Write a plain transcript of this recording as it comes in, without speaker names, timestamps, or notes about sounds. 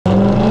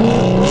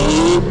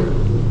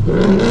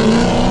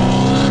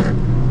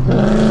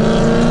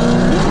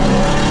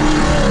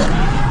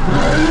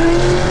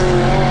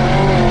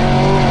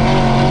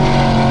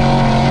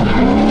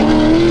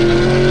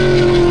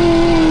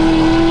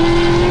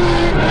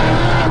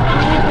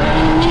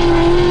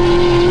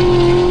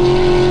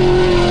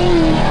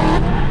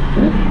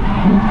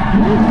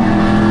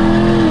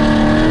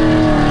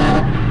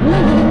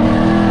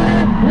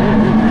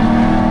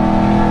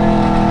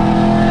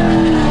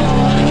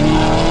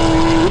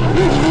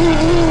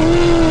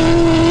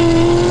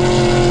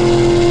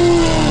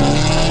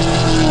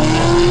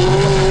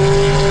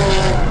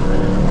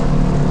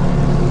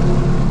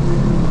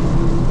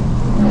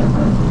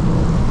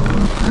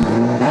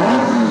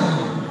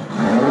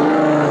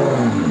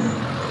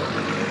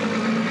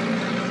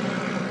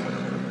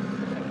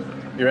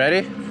You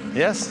ready?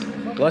 Yes.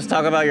 Let's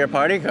talk about your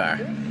party car.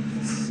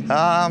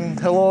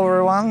 Hello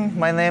everyone,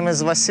 my name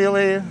is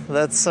Vasily.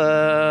 That's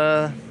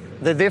the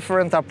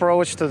different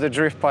approach to the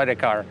drift party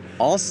car.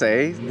 I'll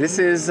say this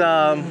is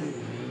a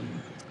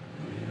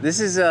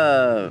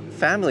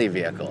family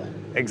vehicle.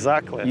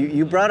 Exactly.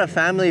 You brought a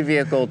family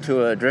vehicle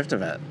to a drift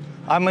event.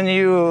 I'm a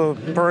new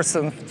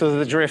person to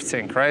the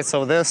drifting, right?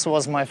 So this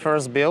was my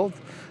first build.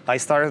 I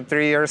started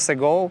 3 years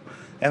ago,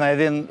 and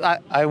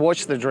I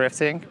watched the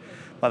drifting,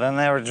 but I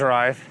never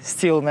drive.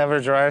 Still never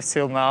drive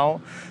till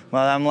now.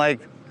 But I'm like,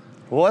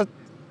 what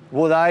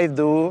would I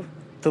do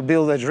to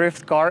build a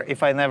drift car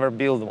if I never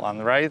build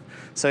one, right?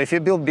 So if you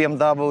build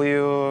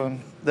BMW,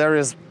 there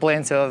is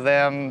plenty of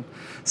them,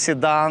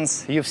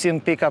 sedans, you've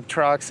seen pickup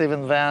trucks,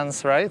 even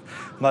vans, right?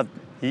 But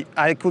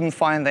I couldn't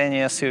find any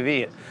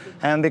SUV.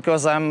 And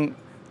because I'm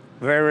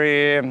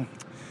very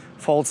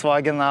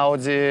Volkswagen,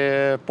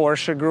 Audi,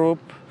 Porsche group,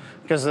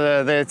 because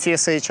the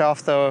TSH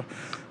Auto,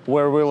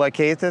 where we're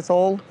located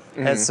all,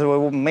 it's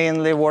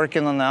mainly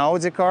working on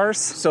Audi cars.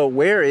 So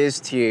where is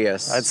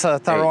TSH? It's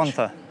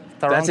Toronto.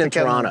 That's in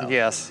Toronto.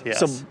 Yes, yes.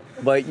 So,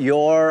 but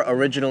you're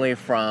originally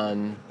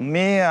from?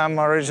 Me, I'm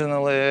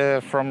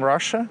originally from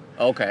Russia.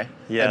 Okay.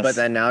 Yes. But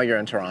then now you're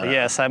in Toronto.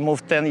 Yes, I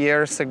moved 10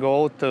 years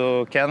ago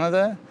to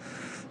Canada.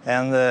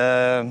 And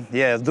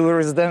yeah, do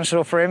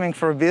residential framing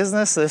for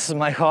business. This is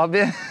my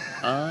hobby.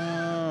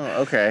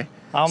 Oh, okay.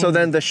 So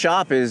then the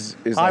shop is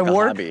like I a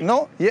work, hobby.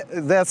 No, yeah,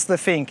 that's the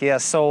thing,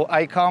 yes. So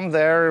I come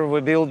there,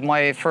 we build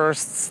my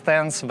first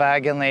Stance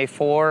wagon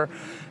A4,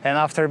 and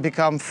after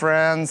become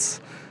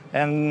friends,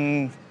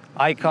 and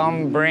I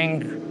come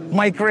bring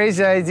my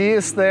crazy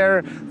ideas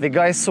there, the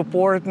guys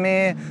support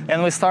me,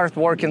 and we start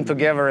working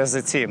together as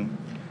a team.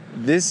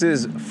 This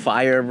is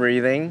fire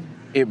breathing.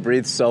 It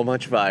breathes so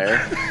much fire,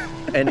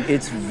 and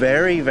it's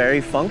very, very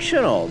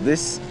functional.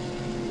 This,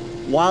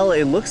 while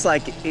it looks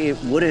like it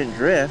wouldn't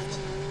drift,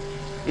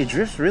 it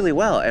drifts really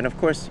well. And of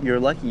course, you're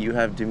lucky you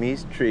have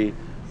Dmitry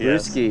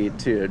Ruski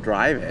to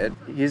drive it.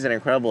 He's an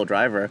incredible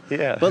driver.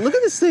 Yeah. But look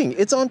at this thing.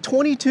 It's on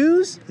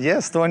 22s?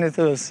 Yes,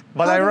 22s.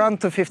 But I run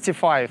to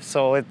 55,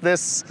 so at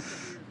this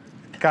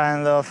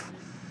kind of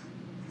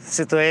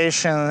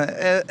situation,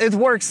 it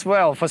works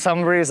well for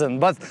some reason.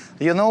 But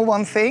you know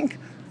one thing?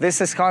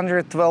 This is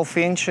 112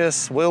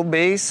 inches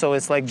wheelbase, so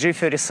it's like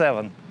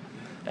G37.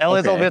 A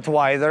little bit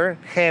wider,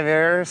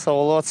 heavier,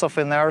 so lots of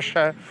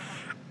inertia.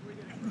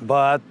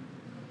 But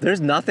there's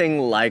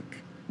nothing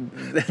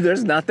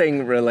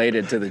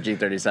related to the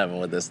G37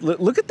 with this.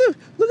 Look at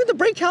the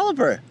brake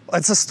caliper.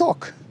 It's a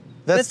stock.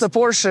 That's the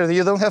Porsche.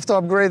 You don't have to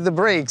upgrade the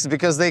brakes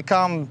because they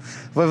come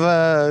with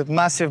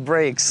massive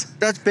brakes.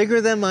 That's bigger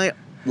than my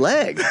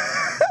leg.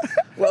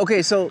 Well,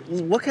 okay, so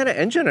what kind of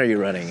engine are you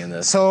running in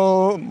this?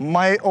 So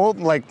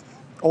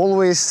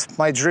always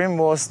my dream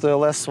was to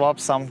less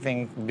swap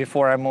something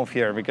before I move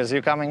here, because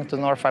you're coming to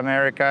North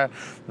America,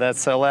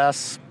 that's a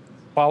less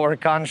power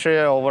country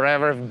or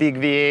whatever, big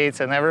V8s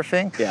and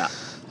everything. Yeah.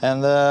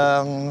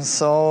 And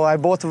so I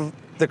bought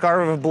the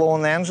car with a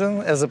blown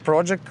engine as a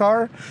project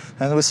car,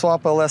 and we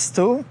swap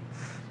LS2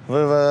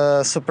 with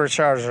a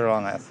supercharger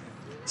on it.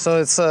 So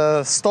it's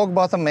a stock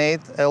bottom 8,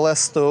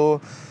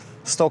 LS2,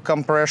 stock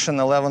compression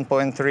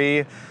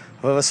 11.3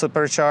 with a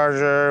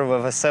supercharger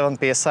with a 7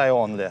 PSI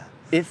only.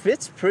 It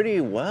fits pretty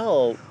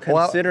well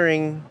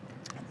considering...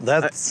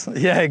 That's,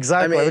 yeah,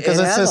 exactly. I mean, because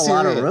it it's has a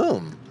lot of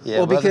room. Yeah,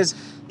 well, because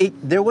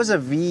there was a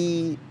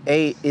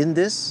V8 in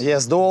this?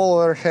 Yes, dual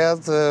overhead,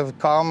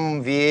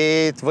 come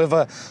V8 with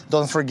a,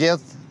 don't forget,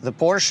 the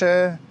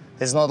Porsche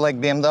is not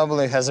like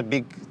BMW, it has a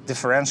big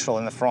differential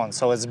in the front.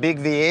 So it's big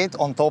V8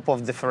 on top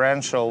of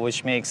differential,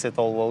 which makes it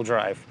all-wheel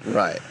drive.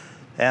 Right.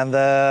 And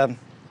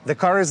the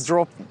car is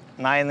dropped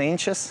 9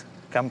 inches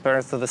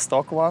compared to the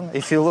stock one.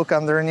 If you look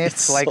underneath,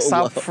 it's like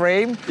so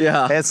subframe,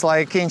 it's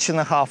like 1.5 inches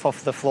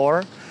off the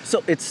floor.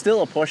 So it's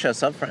still a Porsche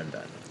subframe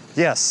then?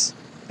 Yes.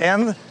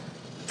 And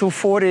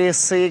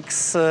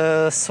 246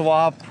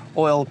 swap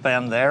oil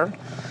pan there,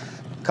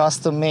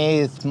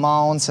 custom-made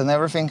mounts and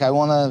everything. I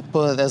want to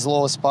put it as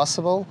low as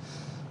possible.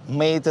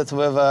 Made it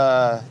with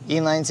a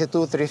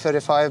E92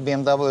 335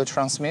 BMW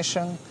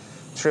transmission,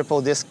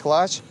 triple disc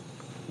clutch,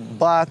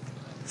 but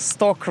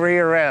stock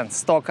rear end,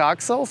 stock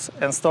axles,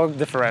 and stock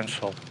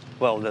differential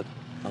welded.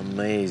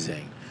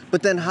 Amazing.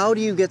 But then how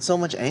do you get so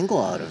much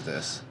angle out of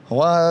this?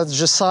 Well,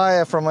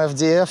 Josiah from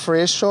FDF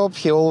race shop,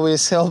 he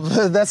always helped.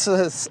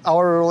 That's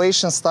our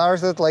relation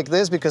started like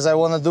this because I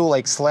want to do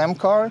like slam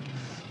car.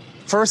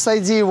 First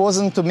idea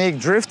wasn't to make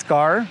drift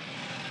car,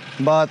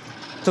 but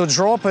to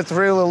drop it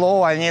really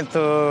low, I need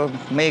to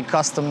make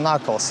custom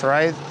knuckles,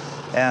 right?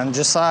 And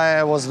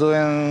Josiah was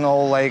doing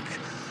all like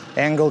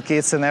angle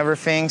kits and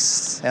everything.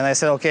 And I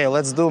said, okay,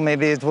 let's do,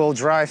 maybe it will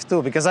drive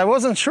too, because I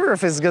wasn't sure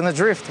if it's gonna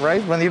drift,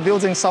 right? When you're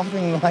building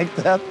something like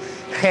that,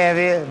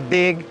 heavy,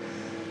 big,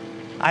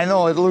 I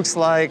know it looks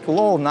like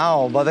low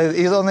now, but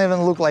it don't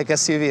even look like a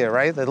SUV,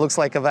 right? It looks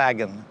like a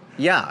wagon.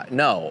 Yeah,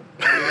 no,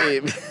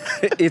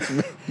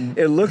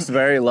 it looks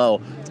very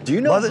low. Do you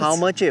know how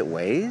much it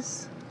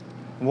weighs?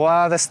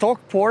 Well, the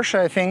stock Porsche,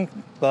 I think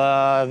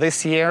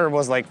this year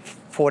was like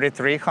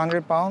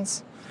 4,300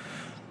 pounds.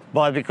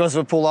 But because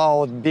we pull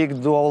out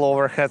big dual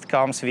overhead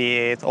comes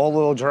V8,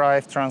 all-wheel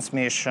drive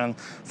transmission,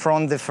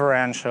 front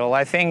differential,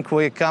 I think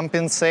we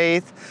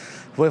compensate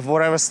with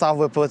whatever stuff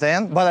we put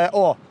in. But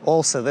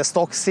also the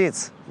stock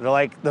seats,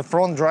 like the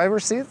front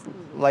driver's seat,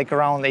 like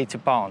around 80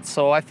 pounds.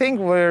 So I think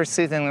we're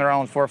sitting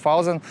around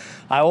 4,000.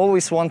 I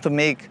always want to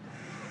make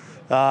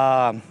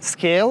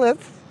scale it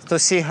to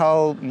see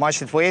how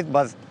much it weighs,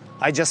 but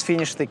I just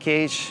finished the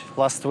cage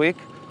last week.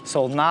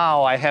 So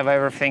now I have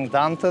everything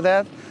done to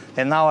that.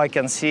 And now I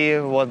can see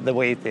what the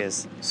weight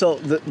is. So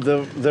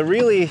the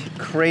really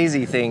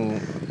crazy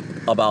thing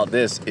about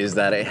this is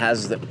that it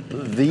has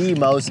the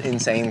most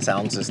insane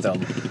sound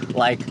system,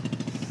 like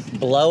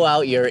blow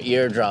out your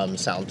eardrum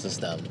sound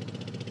system.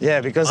 Yeah,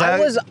 because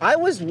I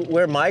was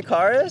where my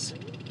car is,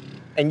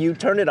 and you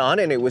turned it on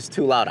and it was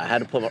too loud. I had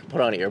to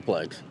put on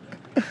earplugs.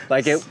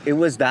 Like it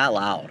was that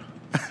loud.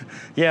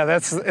 Yeah,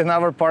 that's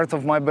another part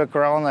of my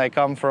background. I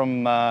come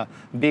from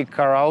big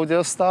car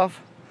audio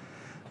stuff.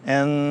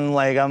 And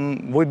like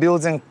we're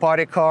building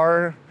party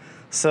car,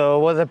 so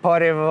what the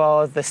party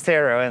about the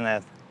stereo in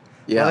it?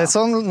 Yeah. But it's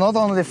not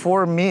only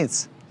 4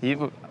 mids. We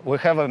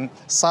have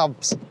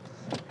subs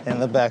in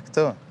the back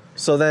too.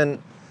 So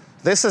then,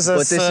 this is a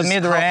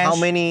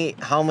mid-range.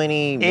 How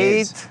many?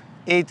 Mids?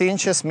 8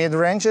 inches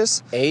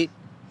mid-ranges. 8.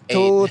 2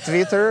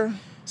 tweeter.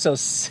 So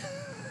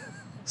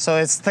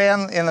it's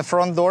 10 in the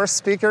front door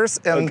speakers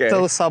and 2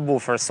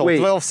 subwoofers. So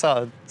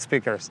 12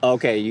 speakers.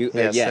 Okay,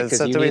 yes, yeah,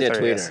 because you need a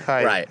tweeter. Yes.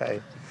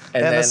 Right.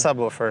 And the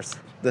subwoofers.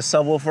 The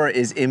subwoofer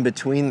is in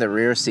between the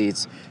rear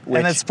seats.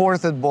 And it's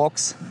ported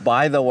box.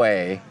 By the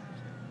way,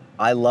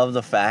 I love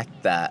the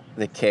fact that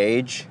the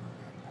cage,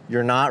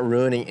 you're not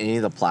ruining any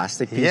of the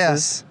plastic pieces.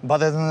 Yes,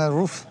 but in the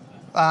roof,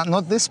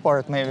 not this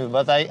part maybe,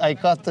 but I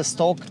cut the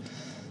stock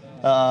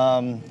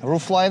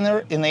roof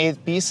liner in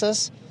 8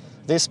 pieces.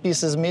 This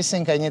piece is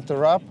missing, I need to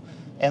wrap,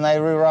 and I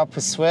re-wrap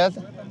with sweat,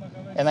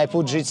 and I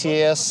put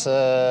GTS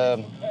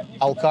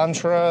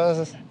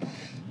Alcantara.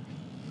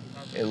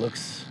 It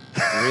looks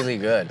really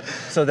good.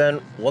 So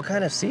then, what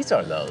kind of seats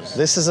are those?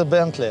 This is a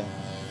Bentley.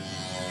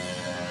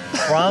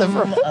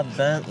 From a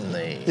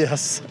Bentley.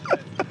 Yes.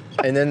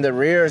 And then the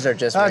rears are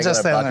just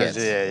regular buckets.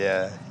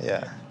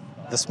 Yeah.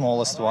 The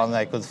smallest one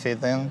I could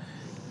fit in.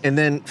 And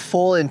then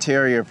full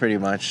interior, pretty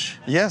much.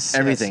 Yes.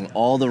 Everything, yes.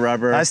 all the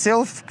rubber. I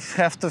still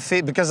have to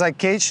fit, because I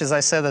caged, as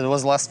I said, it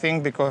was last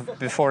thing because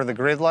before the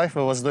Gridlife,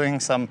 I was doing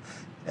some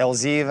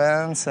LZ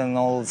events and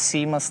all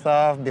SEMA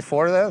stuff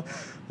before that,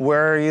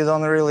 where you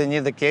don't really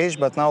need the cage,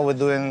 but now we're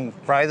doing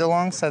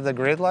ride-alongs at the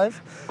Gridlife,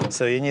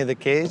 so you need a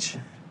cage.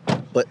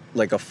 But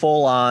like a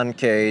full-on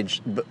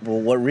cage. But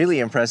what really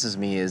impresses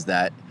me is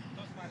that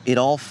it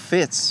all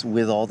fits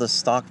with all the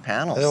stock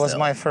panels. It was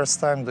my first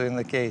time doing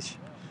the cage.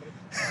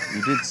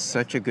 You did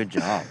such a good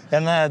job.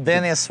 And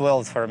Dennis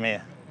welded for me.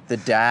 The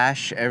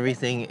dash,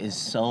 everything is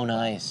so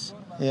nice.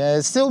 Yeah,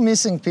 it's still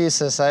missing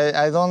pieces.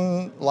 I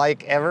don't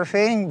like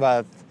everything,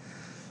 but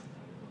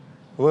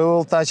we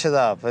will touch it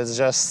up. It's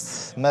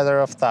just a matter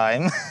of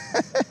time.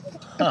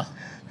 Huh.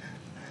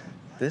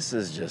 This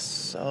is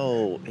just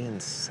so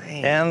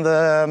insane. And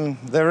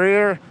the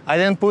rear, I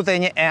didn't put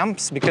any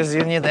amps because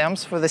you need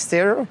amps for the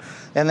stereo,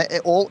 and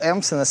all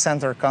amps in the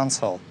center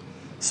console.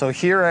 So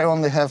here I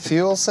only have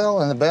fuel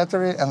cell and the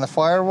battery and the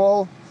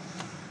firewall.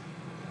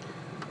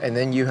 And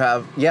then you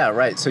have, yeah,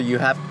 right. So you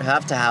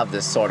have to have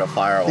this sort of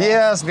firewall.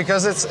 Yes,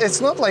 because it's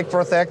not like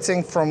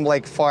protecting from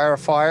like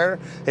fire.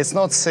 It's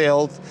not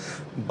sealed,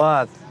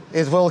 but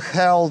it will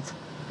hold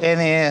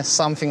any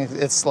something.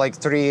 It's like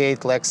 3.8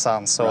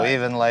 Lexan, so right.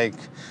 even like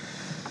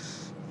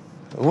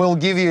will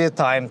give you a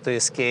time to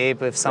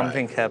escape if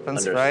something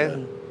happens, Understood.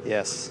 right?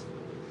 Yes.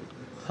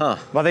 Huh.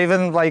 But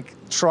even like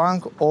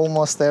trunk,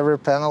 almost every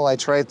panel I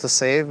try to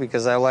save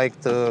because I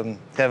like to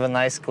have a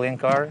nice clean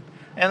car.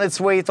 And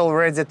it's weight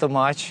already too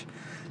much.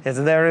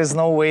 There is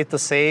no way to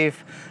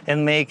save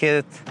and make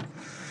it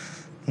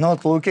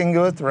not looking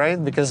good,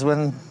 right? Because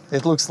when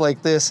it looks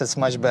like this, it's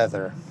much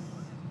better.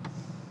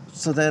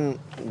 So then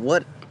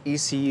what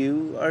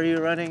ECU are you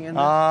running in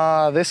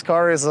there? This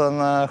car is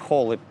on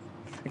Holy,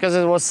 because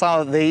it was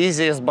the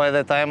easiest by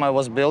the time I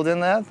was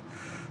building that.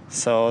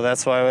 So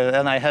that's why,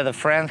 and I had a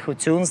friend who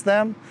tunes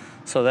them,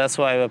 so that's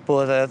why I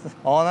put it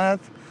on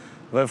it.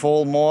 With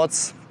all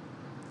mods,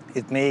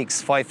 it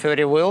makes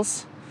 530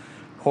 wheels,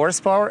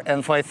 horsepower,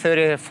 and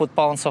 530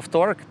 foot-pounds of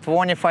torque,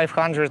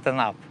 2,500 and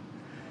up.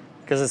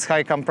 Because it's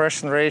high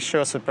compression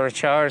ratio,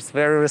 supercharged,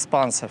 very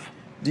responsive.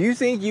 Do you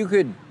think you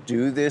could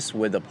do this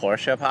with a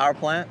Porsche power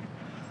plant?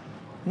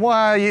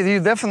 Well, you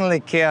definitely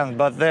can,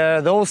 but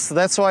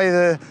that's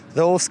why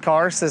those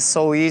cars is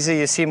so easy.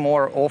 You see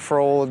more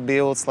off-road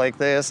builds like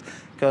this,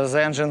 because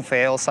engine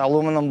fails,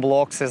 aluminum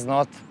blocks is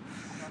not,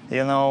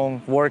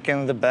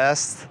 working the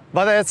best.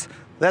 But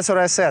that's what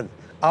I said.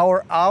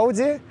 Our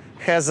Audi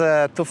has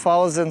a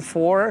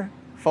 2004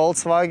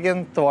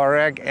 Volkswagen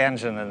Touareg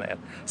engine in it.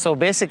 So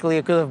basically,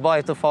 you could have bought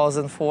a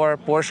 2004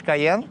 Porsche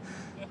Cayenne,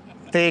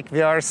 take the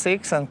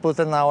R6 and put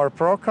in our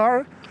Pro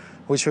car,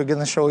 which we're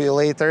gonna show you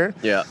later.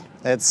 Yeah.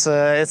 It's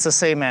the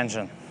same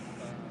engine.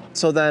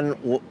 So then,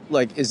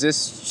 like, is this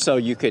so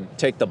you could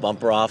take the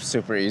bumper off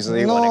super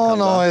easily when it No, comes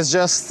no, off? it's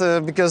just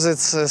because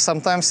it's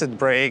sometimes it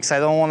breaks. I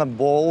don't want to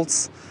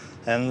bolts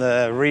and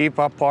rip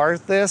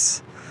apart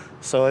this.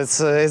 So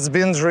it's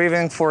been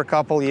driven for a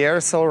couple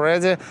years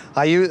already.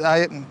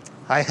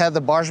 I had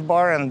the bush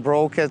bar and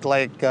broke it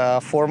like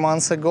 4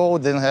 months ago.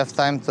 Didn't have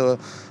time to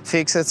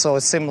fix it, so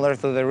it's similar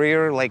to the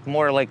rear, like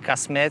more like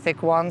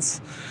cosmetic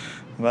ones.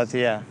 But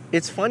yeah.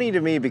 It's funny to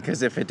me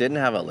because if it didn't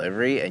have a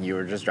livery and you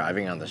were just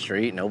driving on the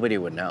street, nobody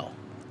would know.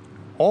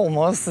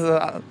 Almost.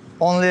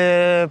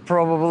 Only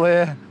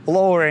probably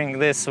lowering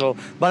this will.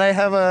 But I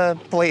have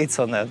plates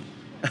on it.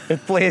 It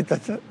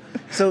plated.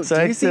 So So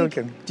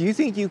do you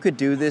think you could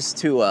do this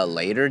to a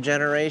later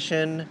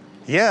generation?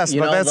 Yes, You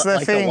but know, that's the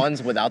like thing. the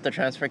ones without the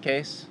transfer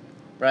case,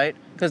 right?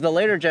 Because the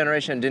later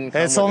generation didn't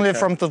come It's with only the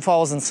from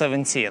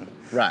 2017.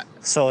 Right.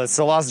 So it's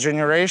the last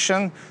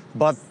generation,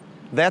 but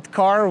that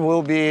car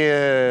will be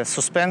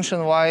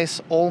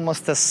suspension-wise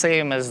almost the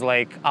same as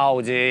like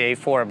Audi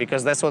A4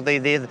 because that's what they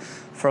did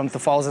from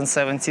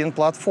 2017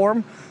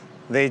 platform.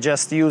 They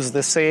just use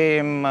the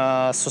same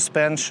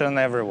suspension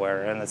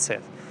everywhere and that's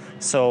it.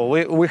 So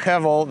we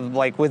have all,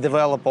 like we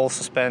develop all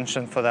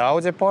suspension for the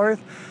Audi part,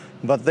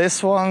 but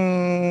this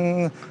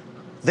one,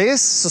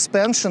 this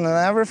suspension and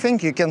everything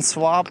you can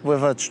swap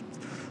with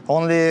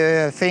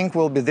only thing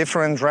will be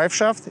different drive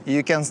shaft.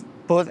 You can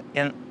put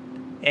in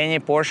any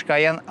Porsche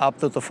Cayenne up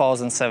to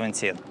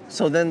 2017.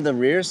 So then the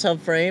rear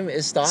subframe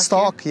is stock?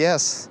 Stock,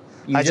 yes.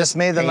 You I just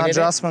made an painted it?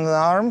 adjustment in the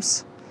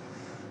arms,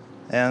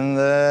 and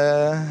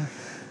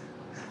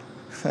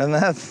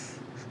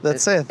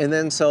that's it. And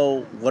then,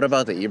 so what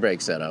about the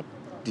e-brake setup?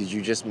 Did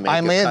you just make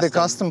I made the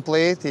custom? custom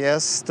plate,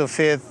 yes, to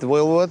fit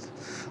wheelwood.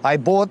 I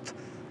bought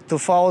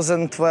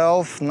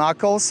 2012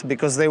 knuckles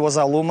because they was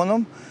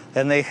aluminum,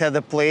 and they had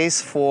a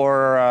place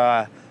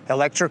for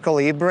electrical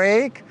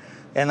e-brake,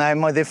 and I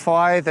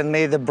modified and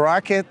made a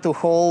bracket to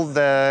hold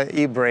the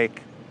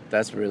e-brake.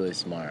 That's really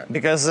smart.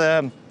 Because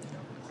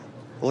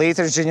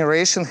later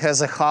generation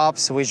has a hub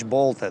switch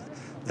bolted.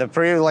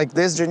 Like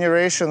this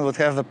generation would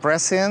have the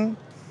press-in.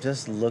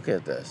 Just look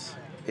at this.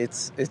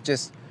 It's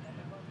just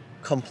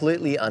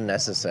completely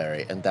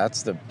unnecessary, and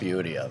that's the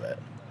beauty of it.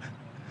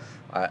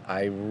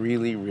 I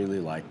really, really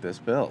like this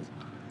build.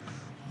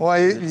 Well,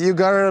 you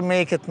gotta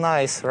make it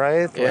nice,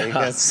 right? Yeah.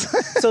 Like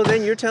So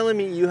then you're telling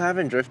me you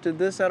haven't drifted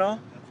this at all?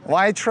 Well,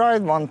 I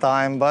tried one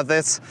time, but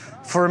it's,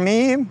 for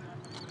me,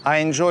 I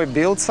enjoy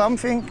build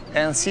something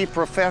and see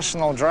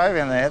professional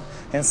driving it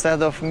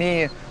instead of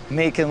me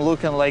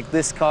looking like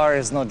this car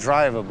is not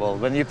drivable.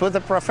 When you put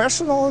a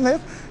professional in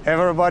it,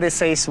 everybody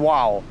says,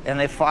 wow.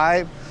 And if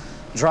I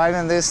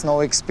driving this, no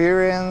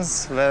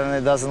experience, then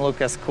it doesn't look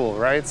as cool,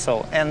 right?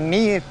 So, and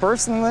me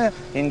personally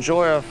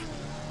enjoy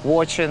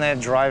watching it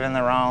driving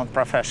around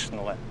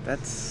professionally.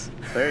 That's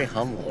very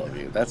humble of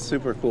you. That's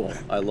super cool.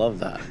 I love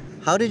that.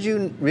 How did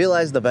you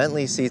realize the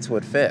Bentley seats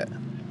would fit?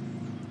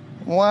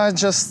 Well,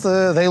 just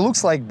they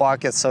looks like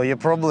buckets, so you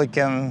probably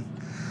can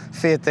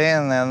fit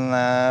in.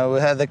 And we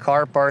had the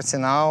car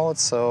parting out,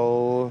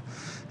 so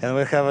and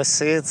we have a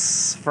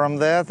seats from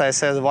that. I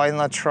said, why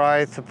not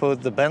try to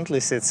put the Bentley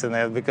seats in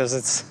it because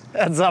it's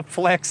adds up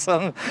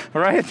flexing,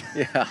 right?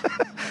 Yeah. No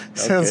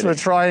Since kidding. we're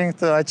trying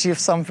to achieve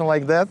something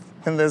like that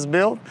in this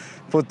build,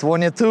 put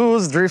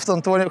 22s, drift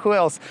on 20. Who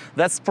else?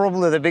 That's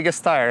probably the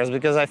biggest tires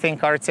because I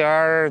think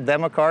RTR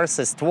demo cars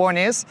is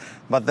 20s,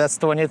 but that's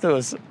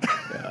 22s.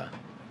 Yeah.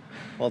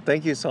 Well,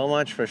 thank you so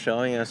much for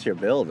showing us your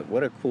build.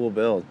 What a cool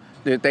build.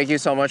 Dude, thank you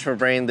so much for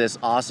bringing this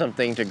awesome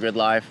thing to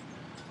Gridlife.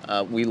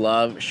 We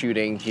love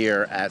shooting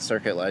here at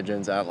Circuit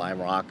Legends at Lime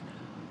Rock.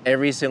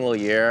 Every single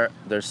year,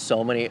 there's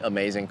so many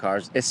amazing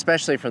cars,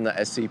 especially from the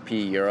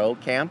SCP Euro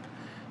camp.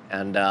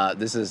 And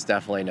this is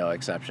definitely no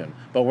exception.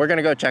 But we're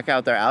gonna go check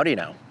out their Audi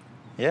now.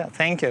 Yeah,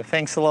 thank you.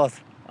 Thanks a lot.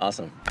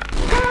 Awesome.